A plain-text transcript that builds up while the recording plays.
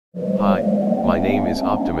Hi, my name is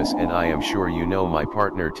Optimus and I am sure you know my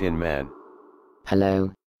partner Tin Man.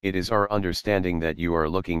 Hello. It is our understanding that you are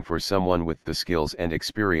looking for someone with the skills and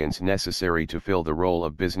experience necessary to fill the role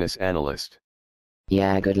of business analyst.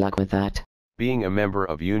 Yeah, good luck with that. Being a member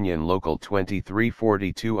of Union Local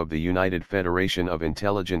 2342 of the United Federation of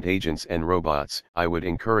Intelligent Agents and Robots, I would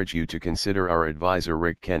encourage you to consider our advisor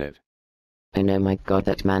Rick Kennett. Oh no, my god,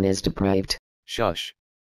 that man is depraved. Shush.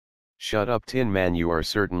 Shut up, Tin Man, you are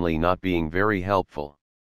certainly not being very helpful.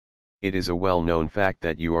 It is a well-known fact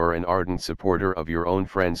that you are an ardent supporter of your own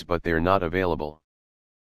friends, but they're not available.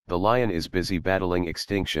 The lion is busy battling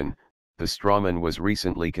extinction, the strawman was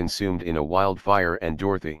recently consumed in a wildfire, and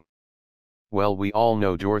Dorothy. Well, we all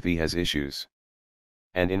know Dorothy has issues.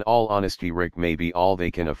 And in all honesty, Rick may be all they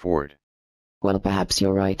can afford. Well, perhaps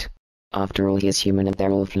you're right. After all, he is human and they're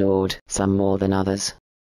all flawed, some more than others.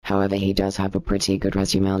 However, he does have a pretty good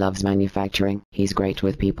resume, loves manufacturing, he's great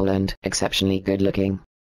with people and exceptionally good looking.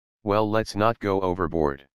 Well, let's not go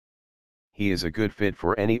overboard. He is a good fit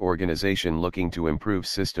for any organization looking to improve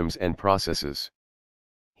systems and processes.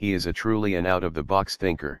 He is a truly an out-of-the-box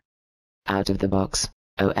thinker. Out of the box.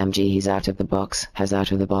 OMG, he's out of the box, has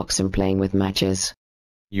out of the box and playing with matches.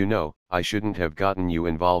 You know, I shouldn't have gotten you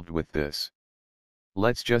involved with this.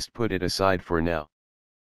 Let's just put it aside for now.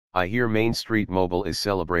 I hear Main Street Mobile is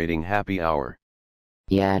celebrating happy hour.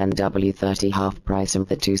 Yeah, and W30 half price and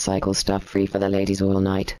the 2-cycle stuff free for the ladies all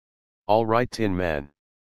night. Alright, Tin Man.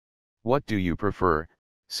 What do you prefer,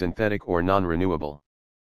 synthetic or non-renewable?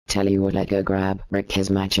 Tell you what, let go grab Rick his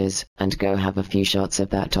matches, and go have a few shots of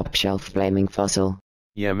that top shelf flaming fossil.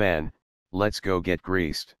 Yeah man, let's go get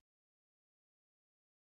greased.